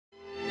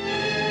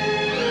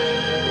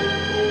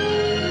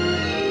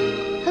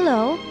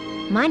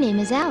My name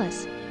is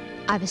Alice.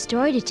 I've a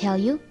story to tell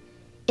you.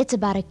 It's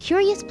about a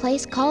curious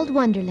place called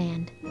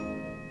Wonderland.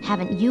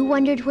 Haven't you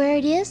wondered where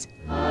it is?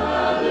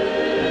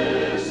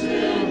 Alice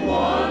in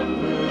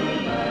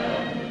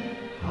Wonderland.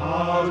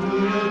 How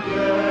do you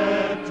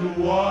get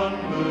to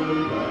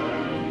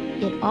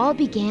Wonderland? It all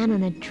began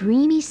on a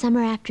dreamy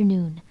summer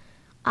afternoon.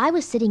 I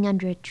was sitting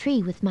under a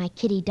tree with my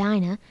kitty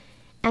Dinah,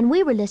 and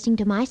we were listening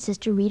to my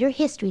sister read her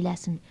history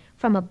lesson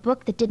from a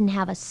book that didn't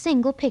have a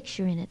single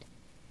picture in it.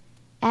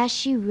 As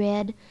she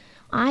read,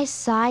 I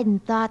sighed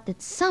and thought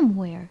that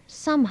somewhere,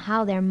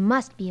 somehow, there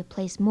must be a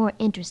place more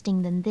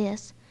interesting than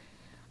this.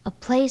 A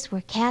place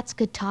where cats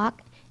could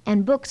talk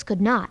and books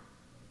could not.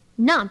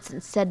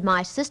 "Nonsense," said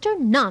my sister,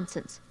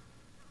 "nonsense."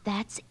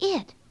 That's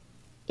it.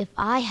 If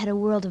I had a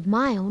world of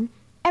my own,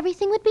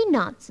 everything would be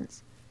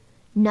nonsense.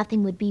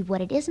 Nothing would be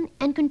what it isn't,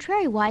 and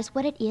contrariwise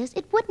what it is,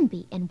 it wouldn't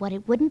be, and what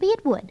it wouldn't be,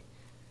 it would.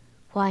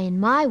 Why, in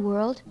my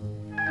world...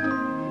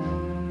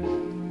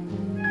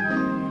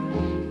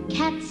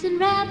 Cats and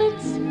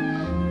rabbits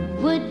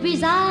would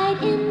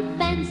reside in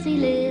fancy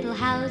little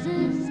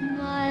houses.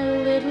 My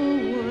little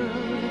world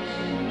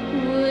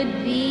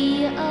would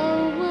be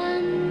a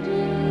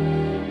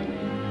wonderland.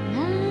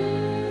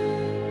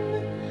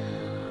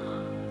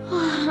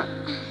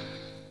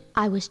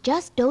 I was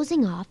just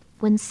dozing off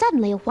when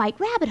suddenly a white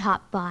rabbit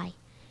hopped by.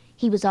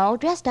 He was all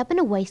dressed up in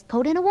a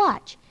waistcoat and a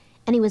watch,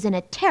 and he was in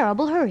a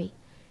terrible hurry.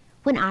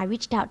 When I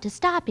reached out to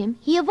stop him,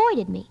 he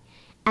avoided me,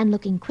 and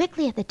looking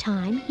quickly at the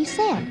time, he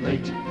said,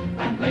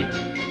 I'm late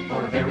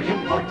for a very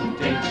important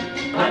date.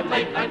 I'm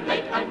late,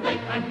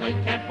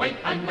 can't wait,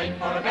 I'm late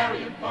for a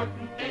very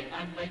important date.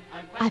 I'm late.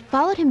 I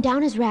followed him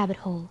down his rabbit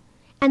hole,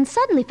 and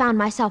suddenly found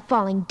myself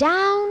falling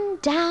down,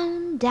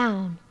 down,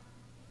 down.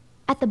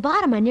 At the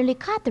bottom, I nearly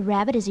caught the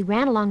rabbit as he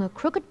ran along a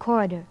crooked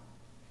corridor.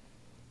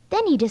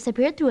 Then he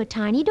disappeared through a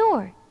tiny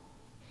door.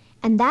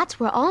 And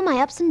that's where all my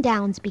ups and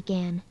downs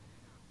began.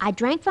 I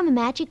drank from a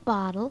magic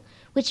bottle,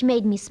 which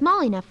made me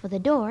small enough for the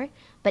door,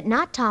 but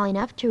not tall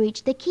enough to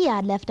reach the key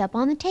I'd left up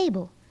on the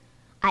table.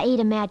 I ate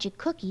a magic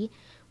cookie,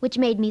 which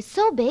made me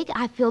so big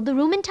I filled the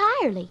room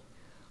entirely.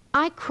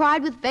 I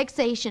cried with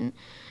vexation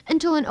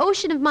until an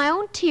ocean of my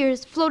own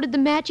tears floated the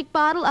magic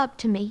bottle up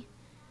to me.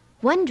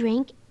 One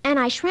drink, and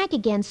I shrank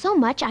again so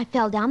much I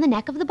fell down the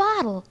neck of the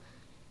bottle.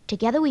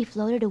 Together we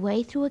floated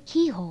away through a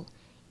keyhole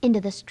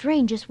into the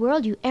strangest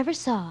world you ever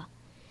saw.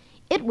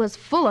 It was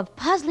full of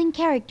puzzling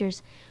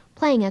characters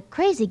playing a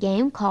crazy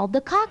game called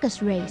the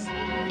caucus race.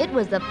 It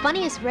was the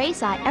funniest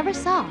race I ever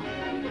saw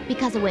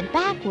because it went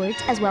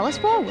backwards as well as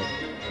forward.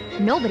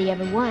 Nobody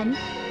ever won.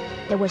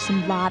 There were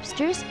some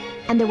lobsters,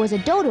 and there was a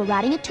dodo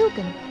riding a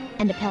toucan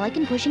and a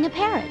pelican pushing a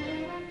parrot.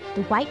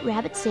 The white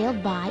rabbit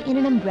sailed by in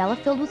an umbrella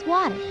filled with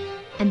water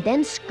and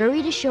then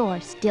scurried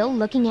ashore, still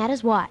looking at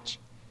his watch.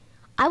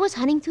 I was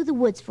hunting through the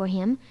woods for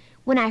him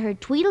when I heard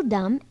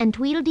Tweedledum and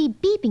Tweedledee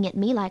beeping at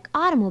me like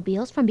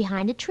automobiles from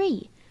behind a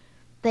tree.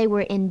 They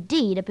were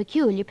indeed a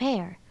peculiar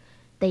pair.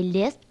 They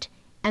lisped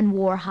and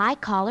wore high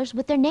collars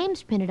with their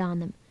names printed on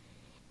them.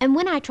 And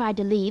when I tried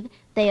to leave,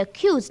 they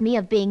accused me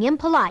of being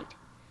impolite.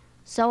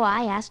 So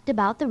I asked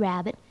about the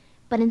rabbit,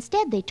 but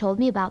instead they told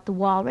me about the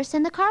walrus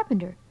and the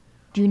carpenter.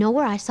 Do you know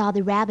where I saw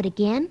the rabbit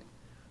again?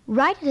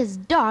 Right at his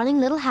darling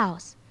little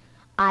house.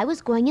 I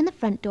was going in the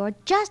front door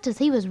just as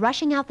he was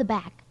rushing out the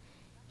back.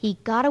 He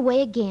got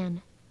away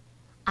again.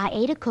 I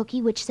ate a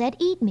cookie which said,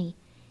 "Eat me,"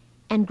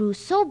 and grew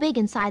so big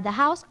inside the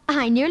house,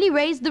 I nearly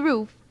raised the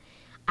roof.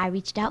 I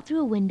reached out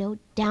through a window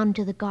down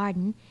into the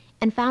garden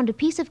and found a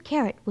piece of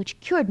carrot which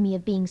cured me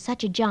of being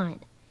such a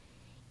giant.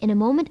 In a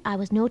moment, I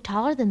was no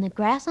taller than the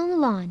grass on the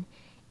lawn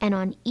and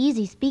on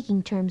easy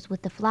speaking terms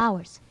with the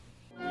flowers.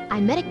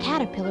 I met a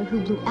caterpillar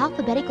who blew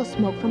alphabetical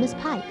smoke from his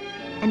pipe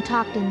and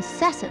talked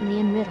incessantly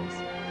in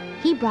riddles.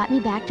 He brought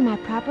me back to my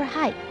proper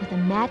height with a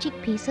magic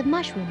piece of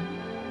mushroom.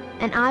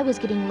 And I was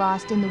getting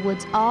lost in the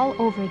woods all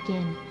over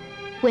again,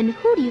 when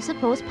who do you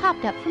suppose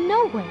popped up from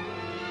nowhere?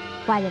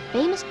 Why, the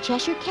famous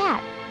Cheshire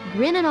Cat,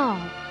 grin and all.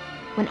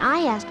 When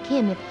I asked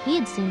him if he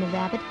had seen the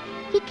rabbit,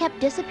 he kept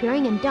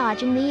disappearing and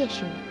dodging the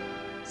issue.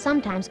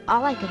 Sometimes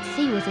all I could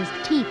see was his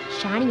teeth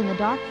shining in the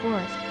dark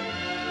forest,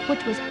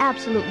 which was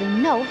absolutely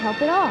no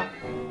help at all.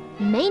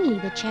 Mainly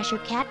the Cheshire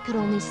Cat could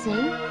only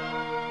sing,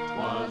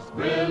 "'Twas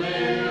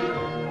Willie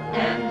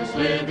and the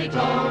Slithy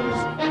Toes."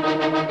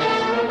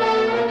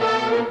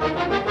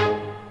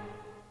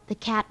 The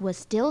cat was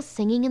still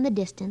singing in the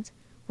distance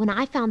when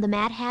I found the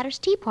Mad Hatter's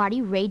tea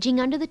party raging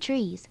under the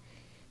trees.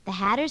 The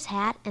Hatter's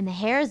hat and the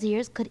hare's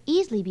ears could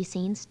easily be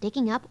seen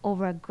sticking up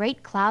over a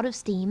great cloud of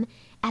steam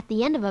at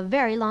the end of a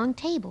very long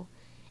table,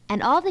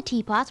 and all the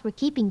teapots were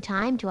keeping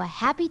time to a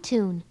happy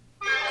tune.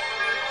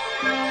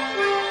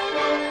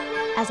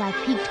 As I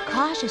peeked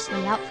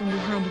cautiously out from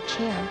behind a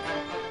chair,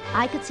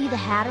 I could see the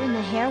Hatter and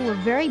the hare were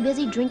very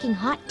busy drinking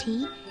hot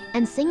tea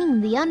and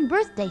singing the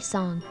unbirthday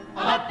song.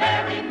 A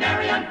very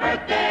merry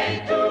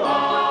unbirthday to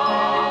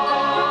all.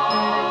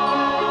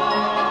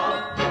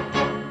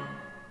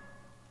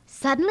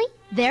 Suddenly,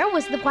 there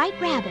was the white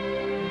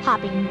rabbit,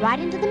 hopping right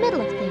into the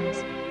middle of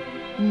things.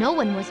 No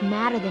one was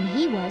madder than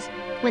he was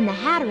when the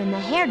Hatter and the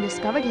Hare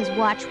discovered his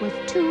watch was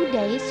 2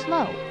 days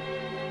slow.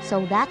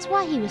 So that's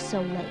why he was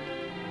so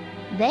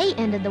late. They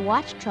ended the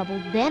watch trouble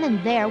then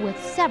and there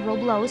with several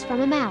blows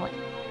from a mallet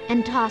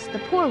and tossed the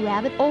poor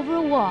rabbit over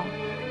a wall.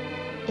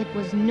 It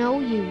was no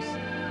use.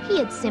 He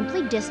had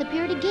simply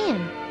disappeared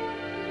again.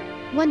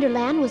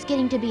 Wonderland was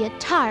getting to be a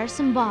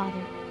tiresome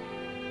bother.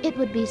 It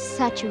would be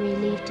such a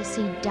relief to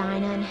see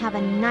Dinah and have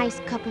a nice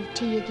cup of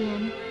tea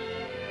again.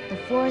 The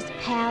forest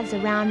paths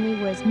around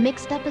me were as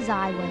mixed up as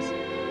I was,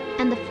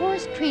 and the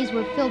forest trees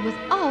were filled with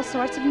all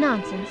sorts of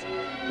nonsense,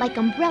 like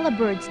umbrella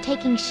birds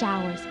taking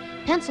showers,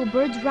 pencil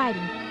birds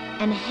writing,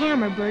 and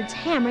hammer birds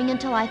hammering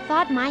until I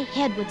thought my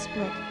head would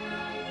split.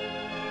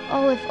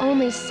 Oh, if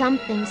only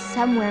something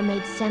somewhere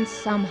made sense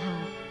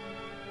somehow.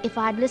 If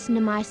I'd listened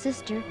to my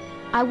sister,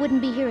 I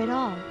wouldn't be here at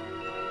all.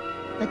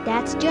 But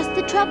that's just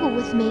the trouble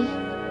with me.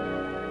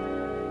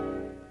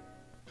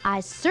 I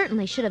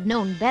certainly should have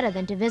known better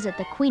than to visit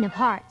the Queen of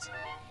Hearts.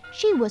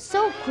 She was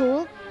so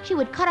cruel, she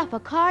would cut off a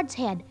card's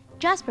head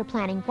just for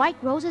planting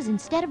white roses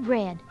instead of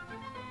red.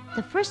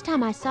 The first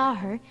time I saw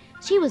her,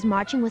 she was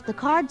marching with the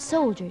card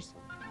soldiers.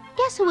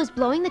 Guess who was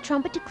blowing the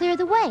trumpet to clear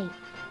the way?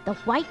 The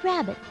White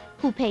Rabbit,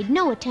 who paid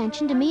no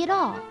attention to me at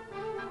all.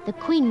 The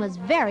Queen was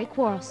very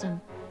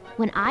quarrelsome.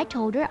 When I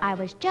told her I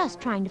was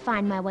just trying to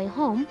find my way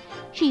home,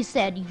 she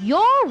said,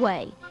 "Your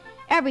way?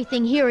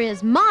 Everything here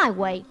is my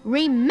way.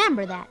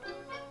 Remember that."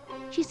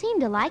 She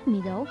seemed to like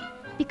me, though,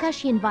 because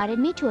she invited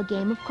me to a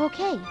game of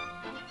croquet.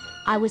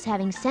 I was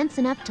having sense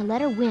enough to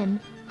let her win,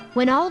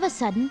 when all of a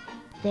sudden,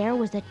 there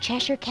was the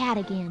Cheshire Cat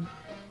again,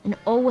 and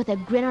oh, with a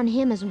grin on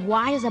him as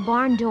wide as a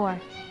barn door,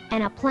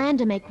 and a plan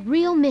to make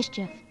real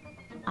mischief.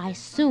 I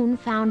soon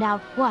found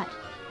out what.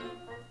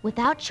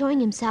 Without showing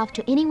himself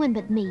to anyone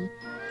but me,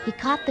 he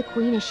caught the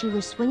Queen as she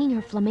was swinging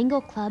her flamingo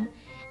club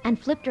and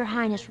flipped Her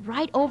Highness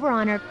right over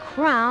on her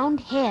crowned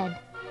head.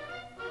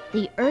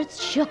 The earth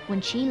shook when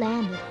she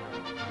landed,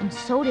 and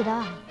so did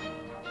I,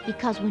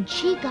 because when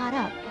she got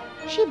up,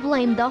 she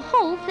blamed the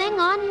whole thing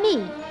on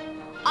me.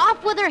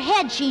 "Off with her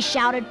head," she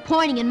shouted,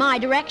 pointing in my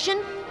direction.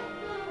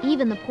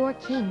 Even the poor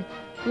king,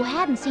 who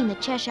hadn't seen the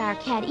Cheshire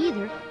Cat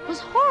either, was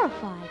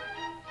horrified.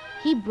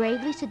 He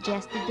bravely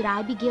suggested that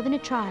I be given a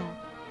trial,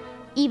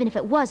 even if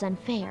it was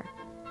unfair.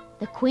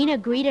 The Queen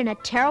agreed in a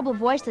terrible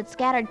voice that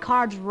scattered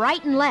cards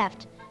right and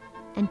left,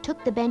 and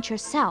took the bench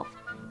herself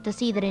to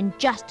see that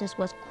injustice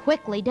was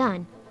quickly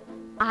done.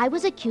 I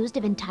was accused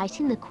of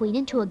enticing the Queen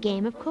into a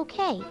game of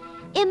croquet.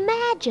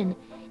 Imagine!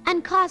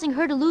 And causing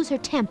her to lose her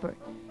temper.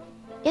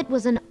 It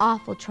was an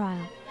awful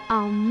trial.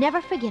 I'll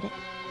never forget it.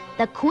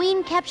 The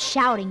Queen kept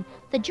shouting,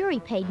 the jury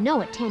paid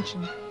no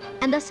attention,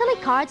 and the silly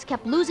cards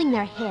kept losing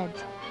their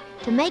heads.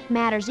 To make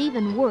matters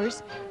even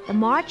worse, the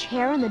March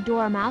Hare and the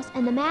Dormouse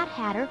and the Mad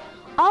Hatter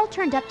all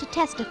turned up to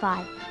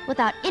testify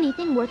without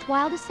anything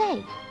worthwhile to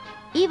say.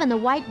 Even the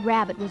White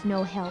Rabbit was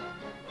no help,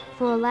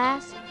 for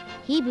alas,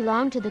 he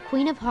belonged to the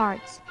Queen of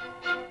Hearts.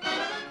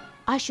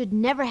 I should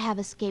never have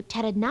escaped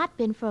had it not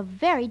been for a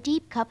very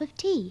deep cup of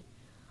tea.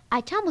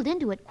 I tumbled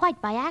into it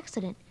quite by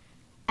accident,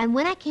 and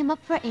when I came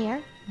up for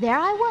air, there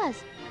I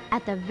was,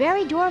 at the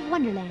very door of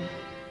Wonderland,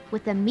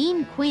 with the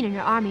mean Queen and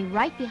her army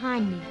right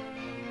behind me.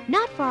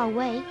 Not far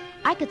away,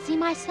 I could see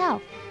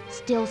myself,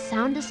 still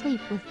sound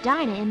asleep with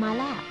Dinah in my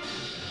lap.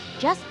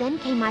 Just then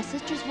came my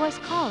sister's voice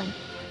calling,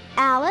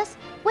 "Alice,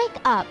 wake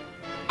up!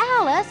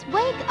 Alice,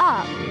 wake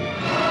up!"